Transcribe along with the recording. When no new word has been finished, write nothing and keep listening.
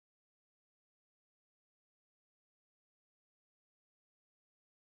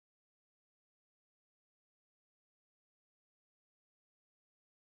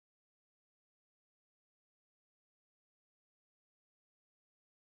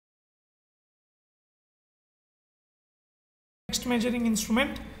Next measuring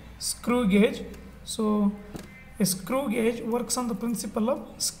instrument, screw gauge. So a screw gauge works on the principle of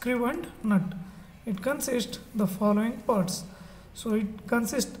screw and nut. It consists the following parts. So it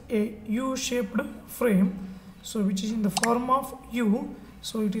consists a U-shaped frame, so which is in the form of U,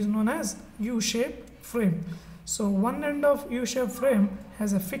 so it is known as U-shaped frame. So one end of U-shaped frame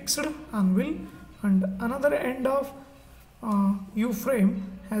has a fixed anvil and another end of U frame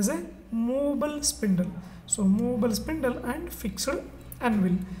has a movable spindle. So movable spindle and fixed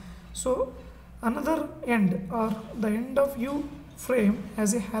anvil. So another end or the end of U frame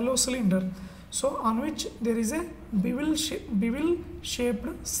has a hollow cylinder, so on which there is a bevel shaped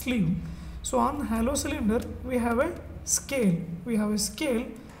sleeve. So on hollow cylinder we have a scale. We have a scale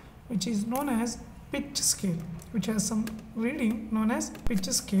which is known as pitch scale, which has some reading known as pitch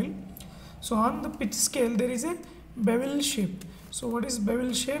scale. So on the pitch scale there is a bevel shape. So what is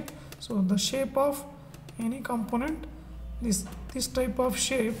bevel shape? So the shape of any component, this type of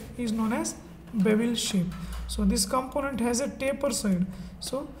shape is known as bevel shape. So this component has a taper side,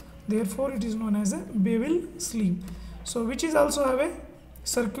 so therefore it is known as a bevel sleeve. So which is also have a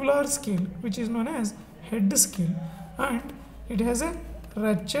circular scale which is known as head scale, and it has a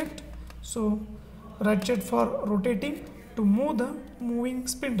ratchet. So ratchet for rotating to move the moving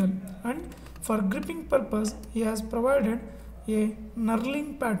spindle, and for gripping purpose he has provided a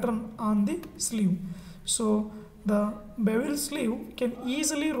knurling pattern on the sleeve. So the bevel sleeve can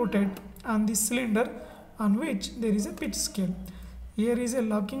easily rotate on the cylinder on which there is a pitch scale. Here is a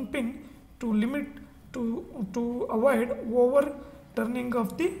locking pin to limit to avoid overturning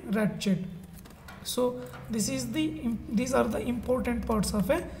of the ratchet. So these are the important parts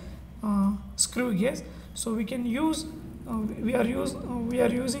of a screw gauge. So we can use we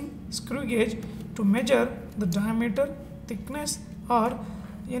are using screw gauge to measure the diameter, thickness or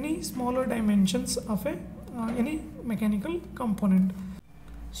any smaller dimensions of a any mechanical component.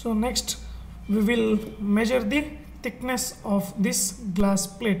 So next we will measure the thickness of this glass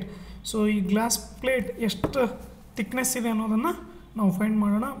plate. So ಈ glass plate ಎಷ್ಟು thickness ಇದೆ ಅನ್ನೋದನ್ನು ನಾವು find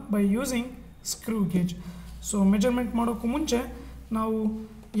ಮಾಡೋಣ by using screw gauge. So measurement ಮಾಡೋಕ್ಕೂ ಮುಂಚೆ ನಾವು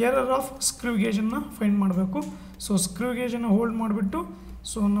error of screw ಗೇಜನ್ನು find ಮಾಡಬೇಕು. ಸೊ ಸ್ಕ್ರೂ ಗೇಜನ್ನು ಹೋಲ್ಡ್ ಮಾಡಿಬಿಟ್ಟು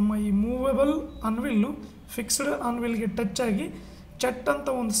ಸೊ ನಮ್ಮ ಈ ಮೂವೇಬಲ್ ಅನ್ವಿಲ್ಲು ಫಿಕ್ಸ್ಡ್ ಅನ್ವಿಲ್ಗೆ ಟಚ್ ಆಗಿ ಚಟ್ ಅಂತ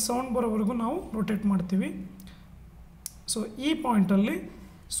ಒಂದು ಸೌಂಡ್ ಬರೋವರೆಗೂ ನಾವು ರೊಟೇಟ್ ಮಾಡ್ತೀವಿ. ಸೊ ಈ ಪಾಯಿಂಟಲ್ಲಿ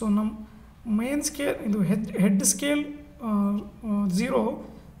ಸೊ ನಮ್ಮ ಮೇನ್ ಸ್ಕೇಲ್ ಇದು ಹೆಡ್ ಸ್ಕೇಲ್ 0,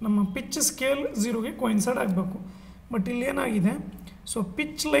 ನಮ್ಮ ಪಿಚ್ ಸ್ಕೇಲ್ 0ಗೆ ಕೋಯಿನ್ಸೈಡ್ ಆಗಬೇಕು. ಬಟ್ ಇಲ್ಲಿ ಏನಾಗಿದೆ, ಸೊ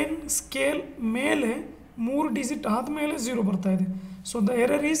ಪಿಚ್ ಲೈನ್ ಸ್ಕೇಲ್ ಮೇಲೆ 3 ಡಿಜಿಟ್ ಆದಮೇಲೆ 0 ಬರ್ತಾ ಇದೆ. So the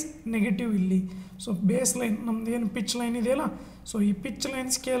error is negative ಇಲ್ಲಿ. ಸೊ ಬೇಸ್ ಲೈನ್ ನಮ್ದು ಏನು ಪಿಚ್ ಲೈನ್ ಇದೆಯಲ್ಲ, ಸೊ ಈ ಪಿಚ್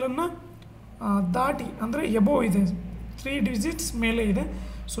ಲೈನ್ ಸ್ಕೇಲನ್ನು ದಾಟಿ ಅಂದರೆ ಎಬೋವ್ ಇದೆ, 3 ಡಿಜಿಟ್ಸ್ ಮೇಲೆ ಇದೆ.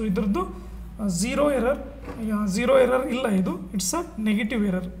 ಸೊ ಇದ್ರದ್ದು ಝೀರೋ ಎರರ್ ಇಲ್ಲ, ಇದು it's a negative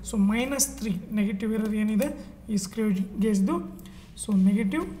error. So -3 negative error ಏನಿದೆ ಈ screw ಗೇಜ್ದು, so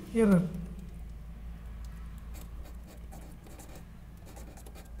negative error.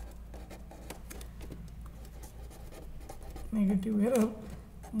 Negative error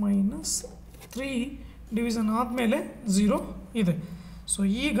 -3 division ಆದಮೇಲೆ 0 ಇದೆ. ಸೊ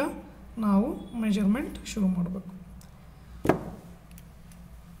ಈಗ ನಾವು ಮೆಜರ್ಮೆಂಟ್ ಶುರು ಮಾಡಬೇಕು.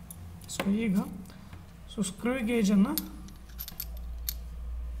 ಸೊ ಈಗ ಸ್ಕ್ರೂ ಗೇಜನ್ನು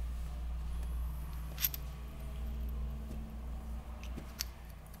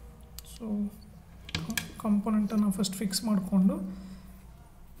ಸೊ ಕಂಪೋನೆಂಟನ್ನು ಫಸ್ಟ್ ಫಿಕ್ಸ್ ಮಾಡಿಕೊಂಡು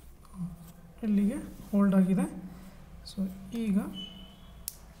ಇಲ್ಲಿಗೆ ಹೋಲ್ಡ್ ಆಗಿದೆ. ಸೊ ಈಗ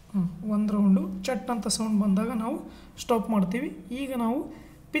ಒಂದು ರೌಂಡು ಚಟ್ ಅಂತ ಸೌಂಡ್ ಬಂದಾಗ ನಾವು ಸ್ಟಾಪ್ ಮಾಡ್ತೀವಿ. ಈಗ ನಾವು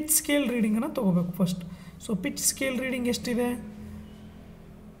ಪಿಚ್ ಸ್ಕೇಲ್ ರೀಡಿಂಗನ್ನು ತೊಗೋಬೇಕು first. So pitch scale reading ಎಷ್ಟಿದೆ?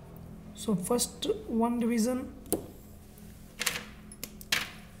 So first 1 division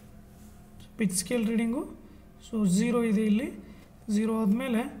pitch scale reading so 0 ಇದೆ ಇಲ್ಲಿ. 0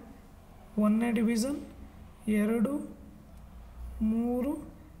 ಆದಮೇಲೆ 1ನೇ ಡಿವಿಷನ್, 2, 3,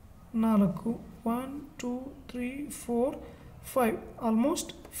 4, 1, 2, 3, 4, 5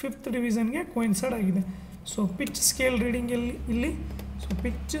 ಆಲ್ಮೋಸ್ಟ್ 5th ಡಿವಿಷನ್ಗೆ ಕೋಯಿನ್ಸೈಡ್ ಆಗಿದೆ. ಸೊ ಪಿಚ್ ಸ್ಕೇಲ್ ರೀಡಿಂಗ್ ಇಲ್ಲಿ so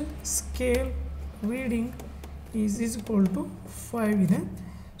pitch scale reading is equal to 5 ಇದೆ.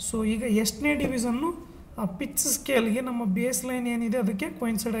 ಸೊ ಈಗ ಎಷ್ಟನೇ ಡಿವಿಷನ್ನು ಆ ಪಿಚ್ ಸ್ಕೇಲ್ಗೆ ನಮ್ಮ ಬೇಸ್ ಲೈನ್ ಏನಿದೆ ಅದಕ್ಕೆ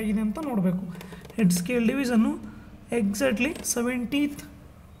ಕೋಯಿನ್ಸೈಡ್ ಆಗಿದೆ ಅಂತ ನೋಡಬೇಕು. Head scale division exactly 70th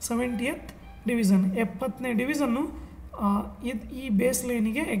division, 70ನೇ division ಈ ಬೇಸ್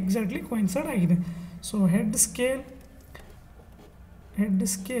ಲೈನಿಗೆ ಎಕ್ಸಾಕ್ಟ್ಲಿ ಕೋಯಿನ್ಸೈಡ್ ಆಗಿದೆ. So head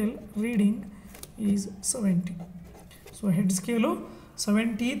scale reading is 70. So head scale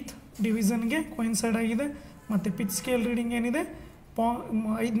 70th ಡಿವಿಷನ್ಗೆ coincide ಆಗಿದೆ, ಮತ್ತು ಪಿಚ್ ಸ್ಕೇಲ್ ರೀಡಿಂಗ್ ಏನಿದೆ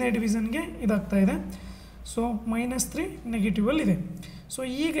 5ನೇ ಡಿವಿಷನ್ಗೆ ಇದಾಗ್ತಾ ಇದೆ. ಸೊ -3 ನೆಗೆಟಿವಲ್ಲಿದೆ. ಸೊ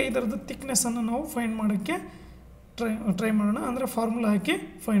ಈಗ ಇದರದ್ದು ಥಿಕ್ನೆಸ್ಸನ್ನು ನಾವು ಫೈಂಡ್ ಮಾಡೋಕ್ಕೆ ಟ್ರೈ ಮಾಡೋಣ, ಅಂದರೆ ಫಾರ್ಮುಲಾ ಹಾಕಿ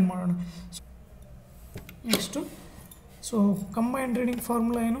ಫೈಂಡ್ ಮಾಡೋಣ. Next so combined reading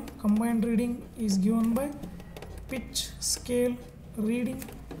formula ಏನು? Combined reading is given by pitch scale reading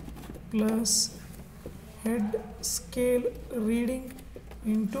plus head scale reading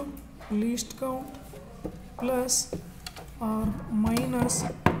into least count plus R minus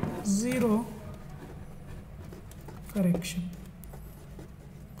 0 correction.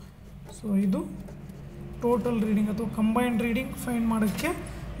 So ಇದು total reading ಅಥವಾ combined reading find ಮಾಡೋಕ್ಕೆ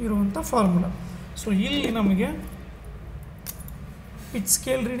ಇರುವಂಥ formula. So ಇಲ್ಲಿ ನಮಗೆ pitch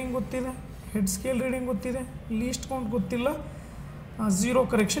scale reading ಗೊತ್ತಿದೆ, head scale reading ಗೊತ್ತಿದೆ, least count ಗೊತ್ತಿಲ್ಲ, 0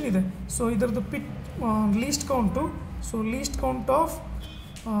 correction ಇದೆ. ಸೊ ಇದರದ್ದು list count, so least count of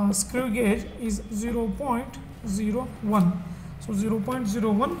screw gauge is 0.01. So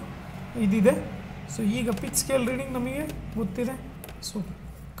 0.01 ಇದಿದೆ. ಸೊ ಈಗ ಪಿಚ್ ಸ್ಕೇಲ್ ರೀಡಿಂಗ್ ನಮಗೆ ಗೊತ್ತಿದೆ. So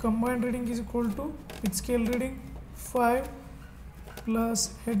combined reading is equal to pitch scale reading 5 plus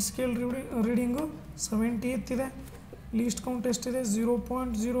head scale reading 78 ಇದೆ, least count ಎಷ್ಟಿದೆ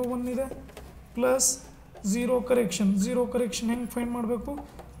 0.01 ಇದೆ, plus 0 correction. 0 correction ಹೆಂಗೆ find ಮಾಡಬೇಕು?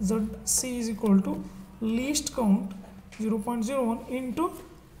 ZC is equal to least count 0.01 into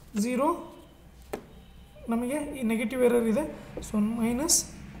 0, ನಮಗೆ ಈ ನೆಗೆಟಿವ್ ಎರರ್ ಇದೆ, ಸೊ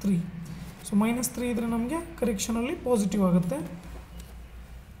 -3. ಸೊ -3 ಇದ್ದರೆ ನಮಗೆ ಕರೆಕ್ಷನಲ್ಲಿ ಪಾಸಿಟಿವ್ ಆಗುತ್ತೆ.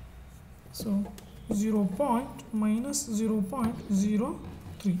 ಸೊ -0.03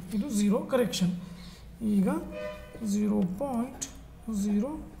 ಇದು 0 ಕರೆಕ್ಷನ್. ಈಗ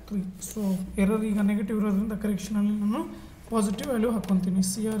 0.03. ಸೊ ಎರರ್ ಈಗ ನೆಗೆಟಿವ್ ಇರೋದ್ರಿಂದ ಕರೆಕ್ಷನಲ್ಲಿ ನಾನು positive value ಹಾಕ್ಕೊತೀನಿ.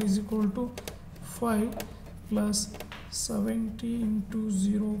 CR is equal to 5 plus 70 into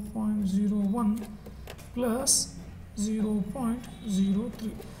 0.01 plus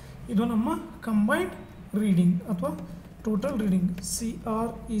 0.03. ಇದು ನಮ್ಮ ಕಂಬೈನ್ಡ್ ರೀಡಿಂಗ್ ಅಥವಾ total reading. CR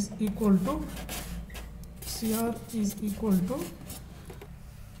is equal to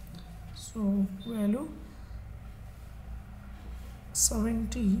so value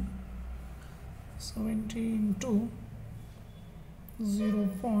 70 into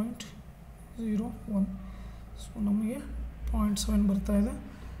 0.01. So ನಮಗೆ 0.7 ಬರ್ತಾ ಇದೆ.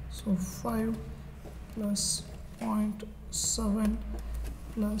 So 5 plus 0.7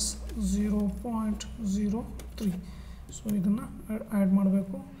 plus 0.03. ಸೊ ಇದನ್ನು ಆ್ಯಡ್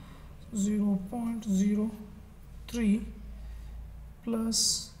ಮಾಡಬೇಕು. 0.03 ಪ್ಲಸ್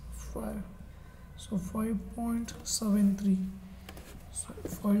 5, ಸೊ 5.73. ಸೊ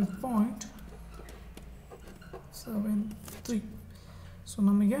 5.73. ಸೊ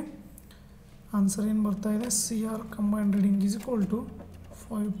ನಮಗೆ ಆನ್ಸರ್ ಏನು ಬರ್ತಾ ಇದೆ? CR combined reading is equal to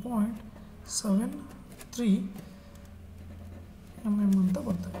 5.73 mm ಅಂತ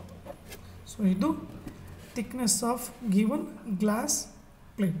ಬರ್ತಾ ಇದೆ. ಸೊ ಇದು thickness of given glass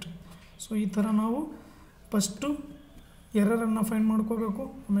plate. So ಈ ಥರ ನಾವು ಫಸ್ಟು ಎರರನ್ನು ಫೈಂಡ್ ಮಾಡ್ಕೋಬೇಕು,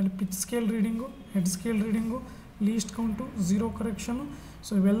 ಆಮೇಲೆ pitch scale reading, head scale reading, list count, 0 correction.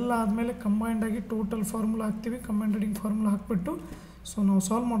 So ಇವೆಲ್ಲ ಆದಮೇಲೆ ಕಂಬೈಂಡಾಗಿ ಟೋಟಲ್ ಫಾರ್ಮುಲಾ ಹಾಕ್ತೀವಿ. ಕಂಬೈಂಡ್ ರೀಡಿಂಗ್ ಫಾರ್ಮುಲಾ ಹಾಕ್ಬಿಟ್ಟು ಸೊ ನಾವು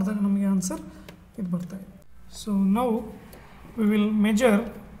ಸಾಲ್ವ್ ಮಾಡಿದಾಗ ನಮಗೆ ಆನ್ಸರ್ ಇದು ಬರ್ತಾಯಿದೆ. ಸೊ ನಾವು we will measure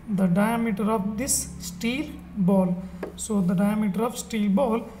the diameter of this steel ball. So the diameter of steel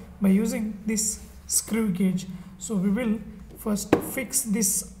ball by using this screw gauge. So we will first fix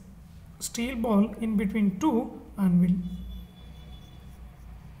this steel ball in between two anvil.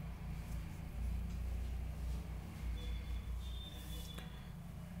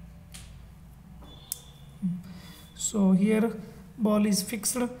 So here ball is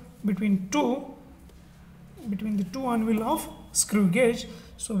fixed between the two anvil of screw gauge.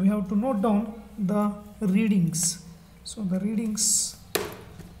 So we have to note down the readings. So the readings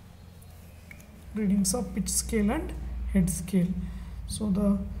of pitch scale and head scale. So the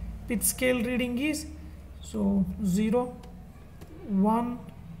pitch scale reading is 0, 1,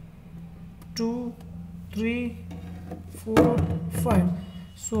 2, 3, 4, 5.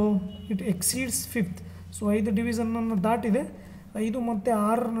 So it exceeds 5th. So 5 division ಅನ್ನು ದಾಟಿದೆ, 5 ಮತ್ತು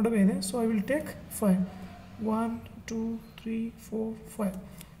 6 ನಡುವೆ ಇದೆ. So I will take 5. 1, 2, 3, 4, 5.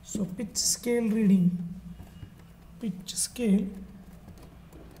 So pitch scale reading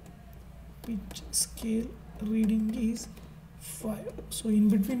is 5. So in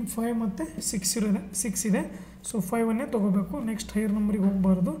between 5 ಮತ್ತು 6 ಇದೆ. So 5ಅನ್ನೇ ತೊಗೋಬೇಕು, next higher ನಂಬರಿಗೆ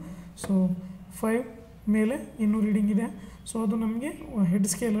ಹೋಗಬಾರ್ದು. ಸೊ 5 ಮೇಲೆ ಇನ್ನೂ ರೀಡಿಂಗ್ ಇದೆ. ಸೊ ಅದು ನಮಗೆ ಹೆಡ್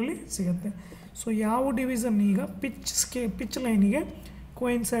ಸ್ಕೇಲಲ್ಲಿ ಸಿಗುತ್ತೆ. ಸೊ ಯಾವ ಡಿವಿಷನ್ ಈಗ ಪಿಚ್ ಲೈನಿಗೆ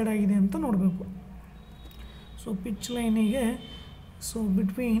ಕೋಯಿನ್ಸೈಡ್ ಆಗಿದೆ ಅಂತ ನೋಡಬೇಕು. ಸೊ ಪಿಚ್ ಲೈನಿಗೆ ಸೊ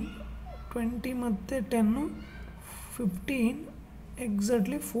ಬಿಟ್ವೀನ್ 20 ಮತ್ತು 10, 15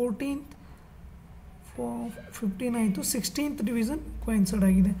 ಎಕ್ಸಾಕ್ಟ್ಲಿ 15 ಆಯಿತು. 16th ಡಿವಿಷನ್ ಕೋಯಿನ್ಸೈಡ್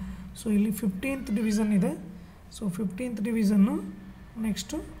ಆಗಿದೆ. ಸೊ ಇಲ್ಲಿ 15th ಡಿವಿಷನ್ ಇದೆ. ಸೊ 15th ಡಿವಿಷನ್ನು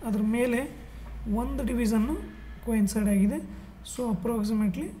ನೆಕ್ಸ್ಟು ಅದ್ರ ಮೇಲೆ ಒಂದು ಡಿವಿಷನ್ನು ಕೋಯಿನ್ಸೈಡ್ ಆಗಿದೆ. So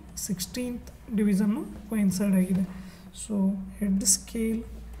approximately 16th division coincide ಆಗಿದೆ. So head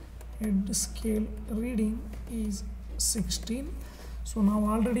scale reading is 16. So ನಾವು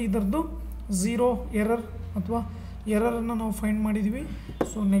ಆಲ್ರೆಡಿ ಇದರದ್ದು 0 ಎರರ್ ಅಥವಾ ಎರರನ್ನು ನಾವು ಫೈಂಡ್ ಮಾಡಿದ್ದೀವಿ.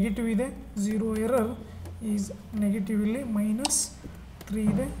 ಸೊ ನೆಗೆಟಿವ್ ಇದೆ, 0 ಎರರ್ ಈಸ್ ನೆಗೆಟಿವ್, ಇಲ್ಲಿ -3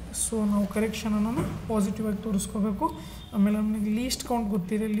 ಇದೆ. ಸೊ ನಾವು ಕರೆಕ್ಷನನ್ನು ಪಾಸಿಟಿವ್ ಆಗಿ ತೋರಿಸ್ಕೋಬೇಕು. ಆಮೇಲೆ ನಮಗೆ ಲೀಸ್ಟ್ ಕೌಂಟ್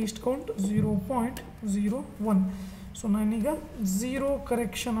ಗೊತ್ತಿದೆ, ಲೀಸ್ಟ್ ಕೌಂಟ್ 0.01. ಸೊ ನಾನೀಗ 0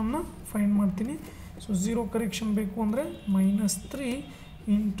 ಕರೆಕ್ಷನನ್ನು ಫೈಂಡ್ ಮಾಡ್ತೀನಿ. ಸೊ 0 ಕರೆಕ್ಷನ್ ಬೇಕು ಅಂದರೆ -3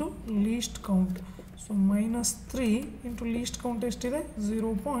 into least count. So -3 into least count ಎಷ್ಟಿದೆ?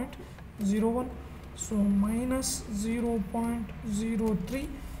 0.01. So -0.03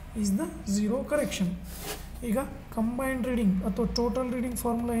 is the 0 correction. ಈಗ ಕಂಬೈನ್ಡ್ ರೀಡಿಂಗ್ ಅಥವಾ ಟೋಟಲ್ ರೀಡಿಂಗ್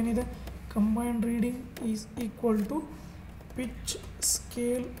ಫಾರ್ಮುಲಾ ಏನಿದೆ? Combined reading is equal to pitch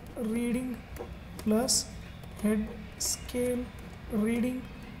scale reading plus head scale reading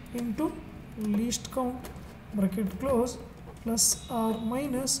into least count bracket close plus R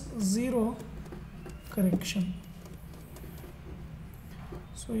minus 0 correction.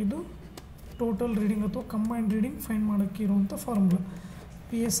 So ಇದು total reading ಅಥವಾ combined reading find ಮಾಡೋಕ್ಕೆ ಇರುವಂಥ formula.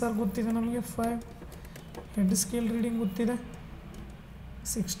 PSR ಗೊತ್ತಿದೆ ನಮಗೆ 5, head scale reading ಗೊತ್ತಿದೆ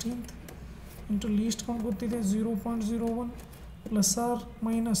 16th into least count ಗೊತ್ತಿದೆ 0.01 plus R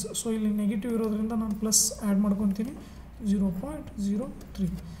minus. So ಇಲ್ಲಿ negative ಇರೋದ್ರಿಂದ ನಾನು ಪ್ಲಸ್ ಆ್ಯಡ್ ಮಾಡ್ಕೊತೀನಿ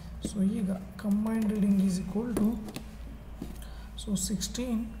 0.03. ಸೊ ಈಗ combined reading is equal to, so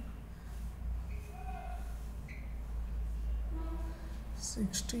 16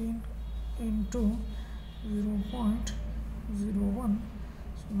 into 0.01.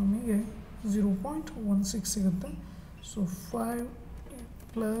 So ನಮಗೆ 0.16 ಸಿಗುತ್ತೆ. So 5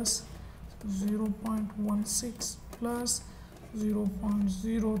 plus 0.16 plus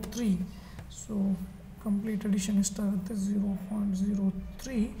 0.03. So complete addition ಎಷ್ಟಾಗುತ್ತೆ?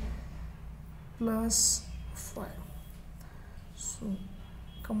 0.03 plus 5. So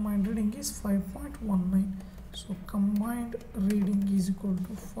combined reading is 5.19. So combined reading is equal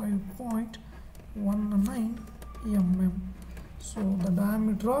to 5.19 mm. So the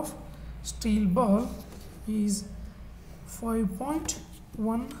diameter of steel ball is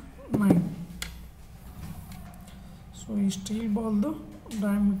 5.19. So ಈ steel ಬಾಲ್ದು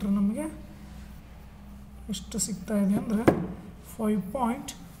diameter ನಮಗೆ ಎಷ್ಟು ಸಿಗ್ತಾ ಇದೆ ಅಂದರೆ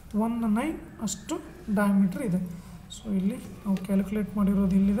 5.19 ಅಷ್ಟು ಡಯಾಮೀಟ್ರ್ ಇದೆ. ಸೊ ಇಲ್ಲಿ ನಾವು ಕ್ಯಾಲ್ಕುಲೇಟ್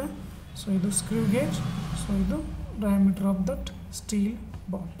ಮಾಡಿರೋದು ಇಲ್ಲಿದೆ. ಸೊ ಇದು ಸ್ಕ್ರೂ ಗೇಜ್. ಸೊ ಇದು diameter of that steel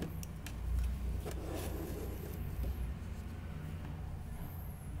ball.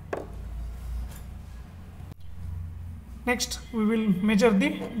 Next we will measure the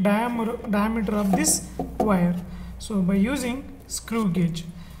diameter of this wire. So by using screw gauge.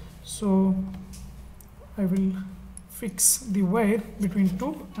 So I will fix the wire between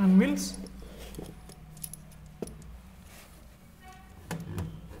two anvils.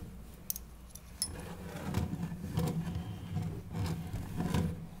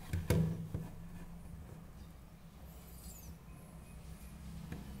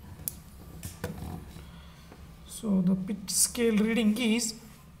 So the pitch scale reading is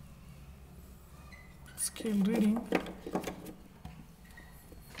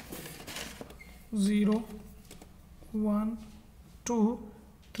 0, 1, 2,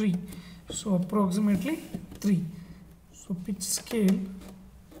 3. So approximately 3. So pitch scale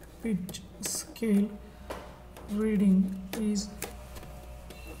reading is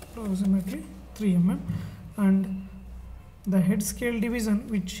approximately 3 mm, and the head scale division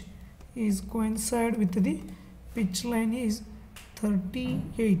which is coincide with the pitch line is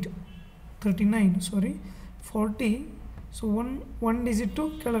 40. So one digit to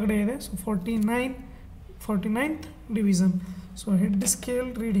ಕೆಳಗಡೆ ಇದೆ. So 49th division. So head scale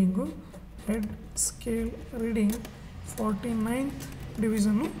reading 49th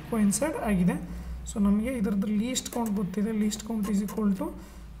division coincide ಆಗಿದೆ. So ನಮಗೆ ಇದರದ್ದು least count ಗೊತ್ತಿದೆ. Least count is equal to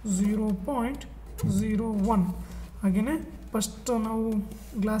 0.01. ಹಾಗೆಯೇ first ನಾವು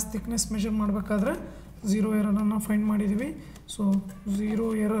glass thickness measure ಮಾಡಬೇಕಾದ್ರೆ 0 ಎರರನ್ನು find ಮಾಡಿದ್ದೀವಿ. ಸೊ 0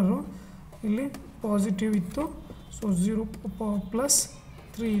 ಎರರು ಇಲ್ಲಿ ಪಾಸಿಟಿವ್ ಇತ್ತು. ಸೊ 0 ಪ್ಲಸ್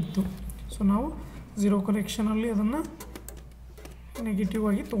 3 ಇತ್ತು. ಸೊ ನಾವು 0 ಕರೆಕ್ಷನಲ್ಲಿ ಅದನ್ನು ನೆಗೆಟಿವ್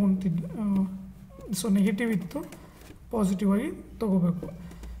ಆಗಿ ತೊಗೊತಿದ್ವಿ. ಸೊ ನೆಗೆಟಿವ್ ಇತ್ತು, ಪಾಸಿಟಿವ್ ಆಗಿ ತೊಗೋಬೇಕು.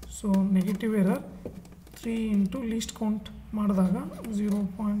 So negative error 3 into least count ಮಾಡಿದಾಗ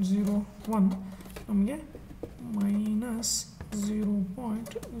 0.01 ನಮಗೆ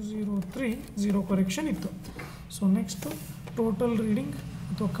 0.03 0 ಕರೆಕ್ಷನ್ ಇತ್ತು. ಸೊ ನೆಕ್ಸ್ಟು ಟೋಟಲ್ ರೀಡಿಂಗ್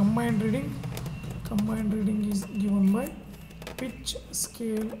ಅಥವಾ combined reading is given by pitch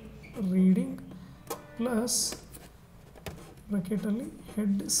scale reading plus ಬ್ರಾಕೆಟಲ್ಲಿ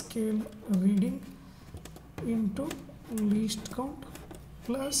head scale reading into least count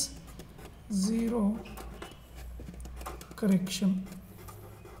plus 0 correction.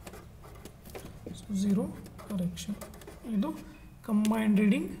 So 0 correction ಇದು combined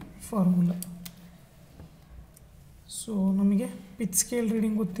reading formula. So ನಮಗೆ pitch scale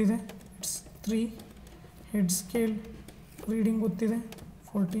reading ಗೊತ್ತಿದೆ, it's 3. Head scale reading ಗೊತ್ತಿದೆ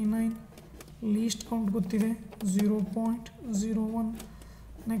 49. Least count ಗೊತ್ತಿದೆ 0.01.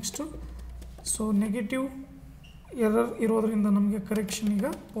 Next so negative error ಇರೋದರಿಂದ ನಮಗೆ correction ಈಗ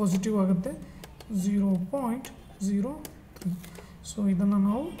positive ಆಗುತ್ತೆ 0.03. So ಇದನ್ನು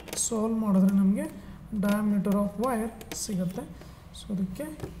ನಾವು ಸಾಲ್ವ್ ಮಾಡಿದ್ರೆ ನಮಗೆ ಡಯಾಮೀಟರ್ ಆಫ್ ವೈರ್ ಸಿಗುತ್ತೆ. ಸೊ ಅದಕ್ಕೆ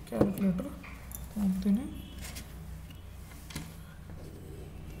ಕ್ಯಾಲ್ಕುಲೇಟರ್ ಹೋಗ್ತೀನಿ.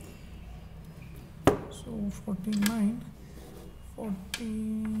 So 49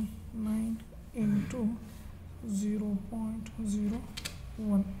 into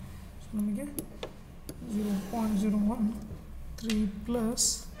 0.01. ಸೊ ನಮಗೆ 0.01 3 ಪ್ಲಸ್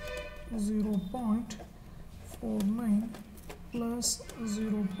 0.49 ಪ್ಲಸ್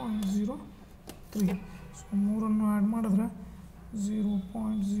 0.03. ಸೊ ಮೂರನ್ನು ಆ್ಯಡ್ ಮಾಡಿದ್ರೆ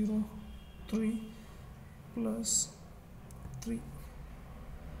 0.03 ಪ್ಲಸ್ 3.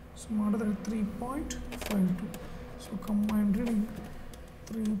 ಸೊ ಮಾಡಿದ್ರೆ 3.52. So combined reading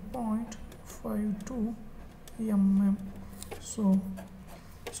 3.52 mm. So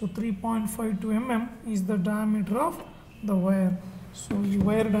 3.52 mm is the diameter of the wire. So ಈ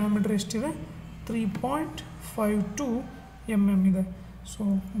ವೈರ್ ಡಯಾಮೀಟರ್ ಎಷ್ಟಿದೆ 3.52 mm ಇದೆ. So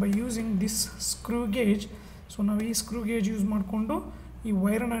by using this screw gauge, so ನಾವು ಈ screw gauge use ಮಾಡಿಕೊಂಡು ಈ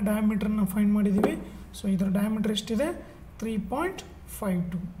ವೈರ್ನ ಡಯಾಮೀಟ್ರನ್ನ ಫೈಂಡ್ ಮಾಡಿದ್ದೀವಿ. ಸೊ ಇದರ ಡಯಾಮೀಟರ್ ಎಷ್ಟಿದೆ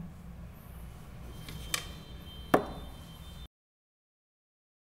 3.52.